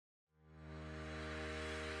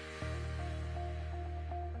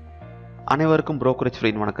அனைவருக்கும் brokerage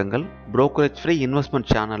free வணக்கங்கள். brokerage free investment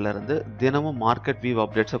சேனல்ல இருந்து தினமும் மார்க்கெட் வியூ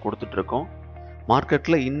அப்டேட்ஸை கொடுத்துட்டு இருக்கோம்.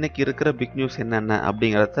 மார்க்கெட்ல இன்னைக்கு இருக்கிற பிக் நியூஸ் என்னென்ன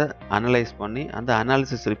அப்படிங்கிறத அனலைஸ் பண்ணி அந்த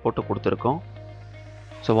அனாலிசிஸ் ரிப்போர்ட்டை கொடுத்துருக்கோம்.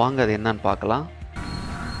 ஸோ வாங்க அது என்னன்னு பார்க்கலாம்.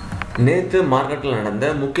 நேற்று மார்க்கெட்டில்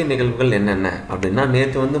நடந்த முக்கிய நிகழ்வுகள் என்னென்ன அப்படின்னா,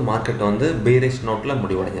 நேற்று மார்க்கெட் பேரிஷ் நோட்டில்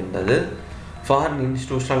முடிவடைஞ்சிருந்தது. ஃபாரின்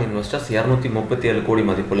இன்ஸ்டிடியூஷனல் இன்வெஸ்டர்ஸ் 237 கோடி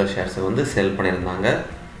மதிப்புள்ள ஷேர்ஸை சேல் பண்ணியிருந்தாங்க.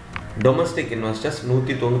 டொமஸ்டிக் இன்வெஸ்டர்ஸ்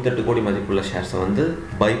 198 கோடி மதிப்புள்ள ஷேர்ஸை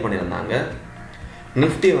பை பண்ணியிருந்தாங்க.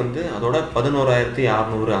 நிஃப்டி அதோட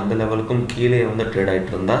 11,600 அந்த லெவலுக்கும் கீழே ட்ரேட்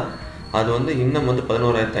ஆகிட்டு இருந்தால் அது இன்னும்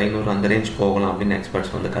 11,500 அந்த ரேஞ்ச் போகலாம் அப்படின்னு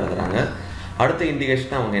எக்ஸ்பர்ட்ஸ் கருதுறாங்க. அடுத்த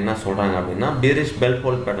இண்டிகேஷன் அவங்க என்ன சொல்கிறாங்க அப்படின்னா, பீரிஷ் பெல்ட்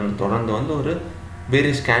ஹோல்ட் பேட்டர்ன் தொடர்ந்து ஒரு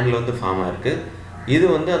பீரிஷ் கேண்டில் ஃபார்ம் ஆகிருக்கு. இது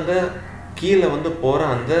அந்த கீழே போகிற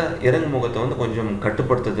அந்த இறங்கு முகத்தை கொஞ்சம்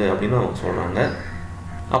கட்டுப்படுத்துது அப்படின்னு அவங்க சொல்கிறாங்க.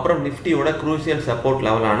 அப்புறம் நிஃப்டியோட குரூசியல் சப்போர்ட்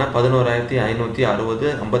லெவலான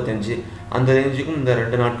 11,560, 55 அந்த ரேஞ்சுக்கும் இந்த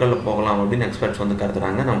 2 நாட்களில் போகலாம் அப்படின்னு எக்ஸ்பர்ட்ஸ்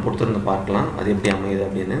கருதுறாங்க. நம்ம பொறுத்திருந்து பார்க்கலாம் அது எப்படி அமையுது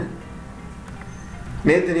அப்படின்னு.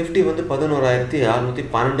 நேற்று நிஃப்டி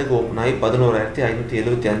 11,612க்கு ஓப்பன் ஆகி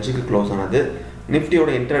 11,575க்கு க்ளோஸ் ஆனது.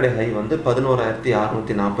 நிஃப்டியோட இன்ட்ராடே ஹை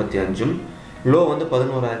 11,645 லோ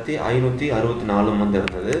 11,564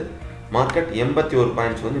 இருந்தது. மார்க்கெட் 81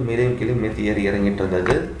 பாயிண்ட்ஸ் மீடியம் கீழே நேற்று இறங்கிட்டு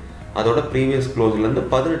இருந்தது. அதோட ப்ரீவியஸ் க்ளோஸ்லேருந்து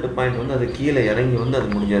 18 பாயிண்ட் அது கீழே இறங்கி அது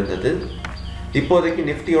முடிஞ்சிருந்தது. இப்போதைக்கு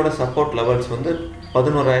நிஃப்டியோட சப்போர்ட் லெவல்ஸ்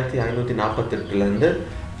 11,548லேருந்து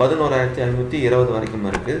 11,520 வரைக்கும்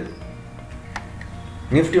இருக்குது.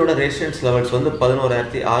 நிஃப்டியோட ரெசிஸ்டன்ஸ் லெவல்ஸ்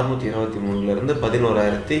 11,623லேருந்து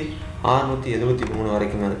 11,673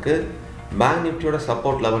 வரைக்கும் இருக்குது. பேங்க் நிஃப்டியோட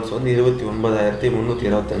சப்போர்ட் லெவல்ஸ்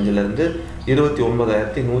 29,325லேருந்து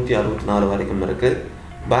 29,164 வரைக்கும் இருக்குது.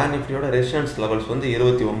 பேங்க் நிஃப்டியோட ரெசிஸ்டன்ஸ் லெவல்ஸ்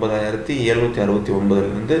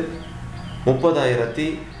 29,769லேருந்து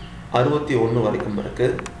 30,061 வரைக்கும்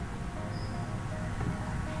இருக்குது.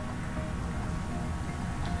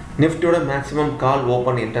 நிஃப்டியோட மேக்ஸிமம் கால்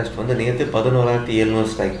ஓப்பன் இன்ட்ரெஸ்ட் நேற்று 11,700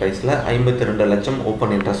 ஸ்ட்ரைக் ப்ரைஸில் 52 லட்சம்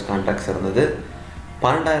ஓப்பன் இன்ட்ரெஸ்ட் கான்ட்ராக்ட்ஸ் இருந்தது.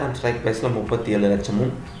 12,000 ஸ்ட்ரைக் ப்ரைஸில் 37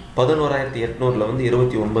 லட்சமும் 11,800ல்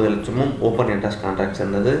 29 லட்சமும் ஓப்பன் இன்ட்ரெஸ்ட் கான்ட்ராக்ட்ஸ்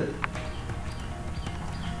இருந்தது.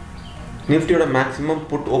 நிஃப்டியோட maximum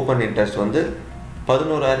put open interest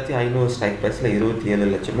 11,500 strike ப்ரைஸில் 27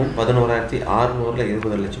 லட்சமும் 11,600ல்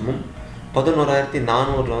 20 லட்சமும்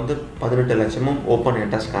 11,400ல் 18 லட்சமும் ஓப்பன்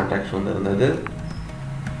இன்ட்ரெஸ்ட் கான்ட்ராக்ட்ஸ் இருந்தது.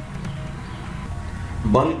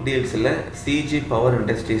 பல்க் டீல்ஸில் சிஜி பவர்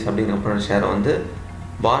இண்டஸ்ட்ரீஸ் அப்படிங்கிற ஷேரை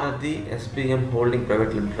Bharathi SPM holding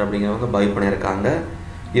private limited அப்படிங்கிறவங்க பை பண்ணியிருக்காங்க.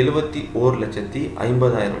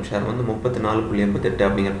 71,50,000 ஷேர் 34.88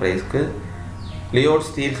 அப்படிங்கிற ப்ரைஸ்க்கு. லியோட்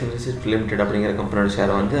ஸ்டீல் சிந்தசிஸ் லிமிடெட் அப்படிங்கிற கம்பெனியோட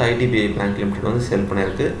share IDBI bank limited sale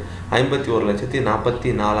பண்ணியிருக்கு.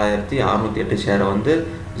 51,44,608 ஷேரை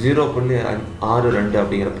 0.62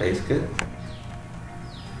 அப்படிங்கிற ப்ரைஸ்க்கு.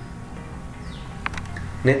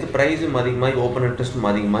 நேற்று ப்ரைஸும் அதிகமாகி ஓப்பன் இன்ட்ரெஸ்ட்டும்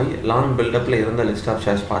அதிகமாகி லாங் பில்டப்பில் இருந்த லிஸ்ட் ஆஃப்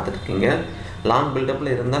ஷேர்ஸ் பார்த்துருக்கீங்க. லாங்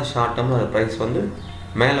பில்டப்பில் இருந்தால் ஷார்ட் டேர்மில் அது ப்ரைஸ்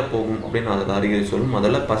மேலே போகும் அப்படின்னு அதில் அறிகுறி சொல்லும்.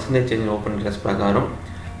 அதில் பர்சன்டேஜ் சேஞ்ச் ஓப்பன் இன்ட்ரெஸ்ட் பிரகாரம்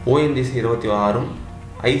ONGC 26,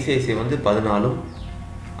 ICICI 14,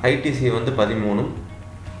 ITC 13,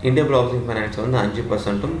 Indian housing finance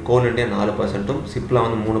 5%, கோல் இண்டியா 4%, சிப்லா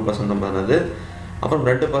 3% இருந்தது. அப்புறம்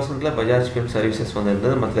 2%ல் பஜாஜ் ஃபின் சர்வீசஸ்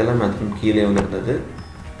இருந்தது. மற்ற எல்லாமே அதுக்கும் கீழே இருந்தது.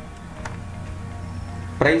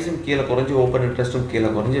 ப்ரைஸும் கீழே குறைஞ்சி ஓப்பன் இன்ட்ரெஸ்ட்டும்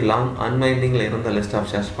கீழே குறைஞ்சி லாங் அன்வைண்டிங்கில் இருந்த லிஸ்ட் ஆஃப்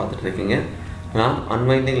ஷேர்ஸ் பார்த்துட்டு இருக்கீங்க. லாங்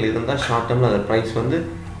அன்வைண்டிங்கில் இருந்தால் ஷார்ட் டேர்மில் அது ப்ரைஸ்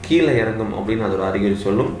கீழே இறங்கும் அப்படின்னு அது ஒரு அறிகுறி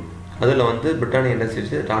சொல்லும். அதில் Britannia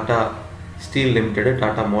industries, Tata steel limited,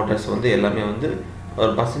 Tata Motors எல்லாமே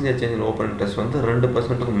ஒரு பர்சன்டேஜ் சேஞ்ச் ஓப்பன் இன்ட்ரெஸ்ட்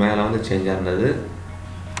 2%க்கு மேலே சேஞ்சாக இருந்தது.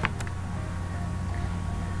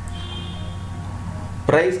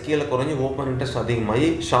 ப்ரைஸ் கீழே குறைஞ்சி ஓப்பன் இன்ட்ரெஸ்ட் அதிகமாகி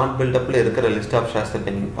ஷார்ட் பில்டப்பில் இருக்கிற லிஸ்ட் ஆஃப் ஷேர்ஸ்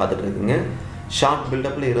இப்போ நீங்கள் பார்த்துட்டு இருக்கீங்க. ஷார்ட்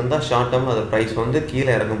பில்டப்பில் இருந்தால் ஷார்ட் டேர்மில் அது ப்ரைஸ்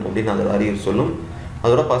கீழே இறங்கும் அப்படின்னு அது ஒரு அறிகுறி சொல்லும்.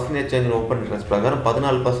 அதோட பர்சன்டேஜ் சேஞ்ச் ஓப்பன் இன்ட்ரெஸ்ட் பிரகாரம்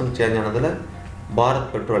 14% சேஞ்ச் ஆனதில்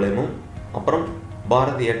பாரத் பெட்ரோலியமும் அப்புறம்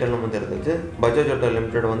பாரத் ஏர்டெல்லும் இருந்தது. பஜாஜ் ஆட்டோ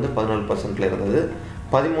லிமிடெட் 14%ல் இருந்தது.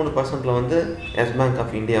 13%ல் எஸ் பேங்க்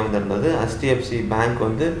ஆஃப் இந்தியா இருந்தது. HDFC பேங்க்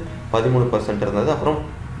 13% இருந்தது. அப்புறம்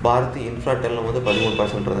பாரதி இன்ஃப்ராடெல்லும்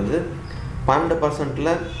 13% இருந்தது.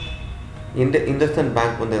 12%ல் இண்டஸ்இண்ட்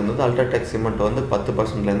பேங்க் இருந்தது. அல்ட்ராடெக் சிமெண்ட்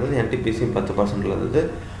 10%ல் இருந்தது. NTPC 10%ல் இருந்தது.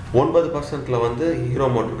 9%ல் ஹீரோ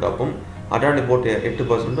மோட்டர் காப்பும், அடானி போர்ட்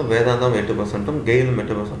 8%, வேதாந்தம் 8%, கெயிலும்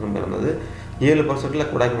 8% இருந்தது. 7%ல்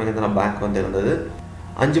கொடாக் மஹிந்திரா பேங்க் இருந்தது.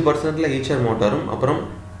 5%ல் ஈச்சர் மோட்டாரும் அப்புறம்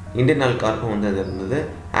இந்தியன் ஆயில் கார்ப்பும் இருந்தது.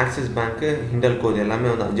 ஆக்சிஸ் பேங்க்கு, ஹிண்டல்கோ எல்லாமே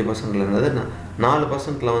 5%ல் இருந்தது.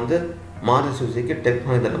 4%ல் மாருதி சுசுகி, டெக்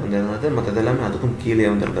மஹிந்திரா இருந்தது. மற்றது எல்லாமே அதுக்கும் கீழே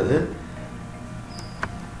இருந்தது.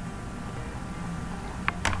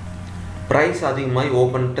 ப்ரைஸ் அதிகமாகி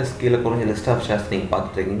ஓப்பன் இன்ட்ரெஸ்ட் கீழே குறைஞ்ச லிஸ்ட் ஆஃப் ஷேர்ஸ் நீங்கள்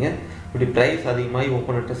பார்த்துட்ருக்கீங்க. இப்படி ப்ரைஸ் அதிகமாகி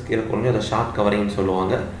ஓப்பன் இன்ட்ரெஸ்ட் கீழே குறைஞ்ச அதை ஷார்ட் கவரிங்னு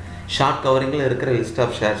சொல்லுவாங்க. ஷார்ட் கவரிங்கில் இருக்கிற லிஸ்ட்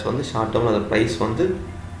ஆஃப் ஷேர்ஸ் வந்து ஷார்ட் டேர்மில் அந்த ப்ரைஸ் வந்து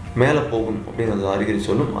மேலே போகும் அப்படிங்கிறது அறிகுறி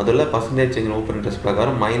சொல்லும். அதில் பர்சன்டேஜ் சேஞ்ச் ஓப்பன் இன்ட்ரெஸ்ட்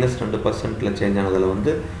பிரகாரம் -2% சேஞ்ச் ஆனதில்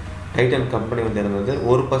வந்து டைட்டன் கம்பெனி வந்து இருந்தது.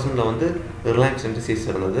 1% வந்து ரிலையன்ஸ் இண்டஸ்ட்ரீஸ்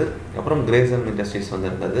இருந்தது. அப்புறம் கிரேசன் இண்டஸ்ட்ரீஸ் வந்து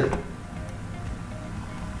இருந்தது.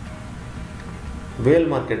 வேல்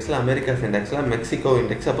மார்க்கெட்ஸில் அமெரிக்காஸ் இண்டெக்ஸில் மெக்சிகோ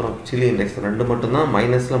இண்டெக்ஸ் அப்புறம் சிலி இண்டெக்ஸ் 2 மட்டும்தான்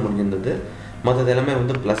மைனஸில் முடிஞ்சிருந்தது. மற்றது எல்லாமே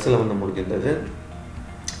வந்து ப்ளஸில் வந்து முடிஞ்சிருந்தது.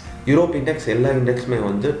 யூரோப் இண்டெக்ஸ் எல்லா இண்டெக்ஸுமே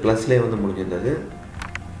வந்து ப்ளஸ்லேயே வந்து முடிஞ்சிருந்தது.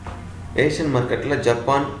 ஏஷியன் மார்க்கெட்டில்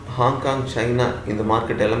ஜப்பான், ஹாங்காங், சைனா இந்த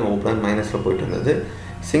மார்க்கெட் எல்லாமே ஓப்பன் மைனஸில் போயிட்டு இருந்தது.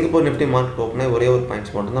 சிங்கப்பூர் நிஃப்டி மார்க்கெட் ஓப்பனாக ஒரே ஒரு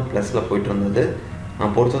பாயிண்ட்ஸ் மட்டும்தான் ப்ளஸில் போயிட்டு இருந்தது.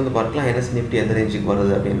 நான் பொறுத்து வந்து பார்க்கலாம் என்எஸ்சி நிஃப்டி எந்த ரேஞ்சுக்கு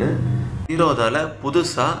வருது அப்படின்னு. ஜீரோதாவில்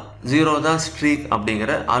புதுசாக ஜீரோதா ஸ்ட்ரீக்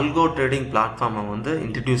அப்படிங்கிற அல்கோ ட்ரேடிங் பிளாட்ஃபார்மை வந்து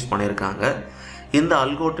இன்ட்ரடியூஸ் பண்ணியிருக்காங்க. இந்த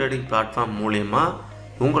அல்கோ ட்ரேடிங் பிளாட்ஃபார்ம் மூலயமா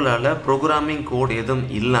உங்களால் ப்ரோக்ராமிங் கோட் எதுவும்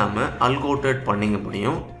இல்லாமல் அல்கோ ட்ரேட் பண்ணிக்க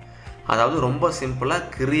முடியும். அதாவது ரொம்ப சிம்பிளாக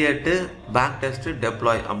கிரியேட்டு, பேக் டெஸ்ட்டு,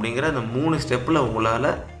 டெப்ளாய் அப்படிங்கிற அந்த 3 ஸ்டெப்பில்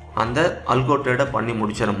உங்களால் அந்த அல்கோ ட்ரேடை பண்ணி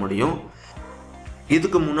முடிச்சிட முடியும்.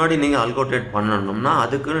 இதுக்கு முன்னாடி நீங்கள் அல்கோ ட்ரேட் பண்ணணும்னா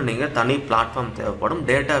அதுக்குன்னு நீங்கள் தனி பிளாட்ஃபார்ம் தேவைப்படும்.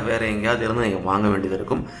 டேட்டா வேறு எங்கேயாவது இருந்து நீங்கள் வாங்க வேண்டியது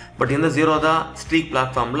இருக்கும். பட் இந்த ஜீரோதா ஸ்ட்ரீக்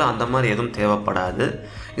பிளாட்ஃபார்மில் அந்த மாதிரி எதுவும் தேவைப்படாது.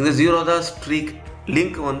 இந்த ஜீரோதா ஸ்ட்ரீக்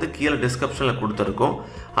லிங்க் வந்து கீழே டிஸ்கிரிப்ஷனில் கொடுத்துருக்கோம்.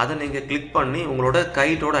 அதை நீங்கள் கிளிக் பண்ணி உங்களோட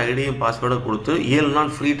கைட்டோட ஐடியும் பாஸ்வேர்டும் கொடுத்து 7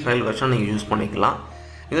 நாள் ஃப்ரீ ட்ரையல் வெர்ஷன் நீங்கள் யூஸ் பண்ணிக்கலாம்.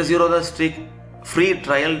 இந்த Zerodha streak free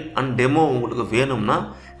trial and demo உங்களுக்கு வேணும்னா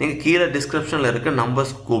நீங்கள் கீழே டிஸ்கிரிப்ஷனில் இருக்க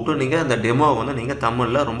நம்பர்ஸ் கூப்பிட்டு நீங்கள் அந்த டெமோவை வந்து நீங்கள்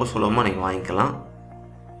தமிழில் ரொம்ப சுலபமாக நீங்கள் வாங்கிக்கலாம்.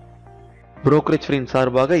 புரோக்கரேஜ் ஃப்ரீயின்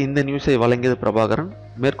சார்பாக இந்த நியூஸை வழங்கியது பிரபாகரன்.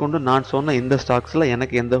 மேற்கொண்டு நான் சொன்ன இந்த ஸ்டாக்ஸில்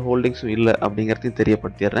எனக்கு எந்த ஹோல்டிங்ஸும் இல்லை அப்படிங்கிறதையும்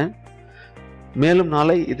தெரியப்படுத்திடுறேன். மேலும்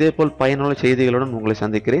நாளை இதேபோல் பயனுள்ள செய்திகளுடன் உங்களை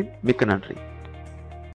சந்திக்கிறேன். மிக்க நன்றி.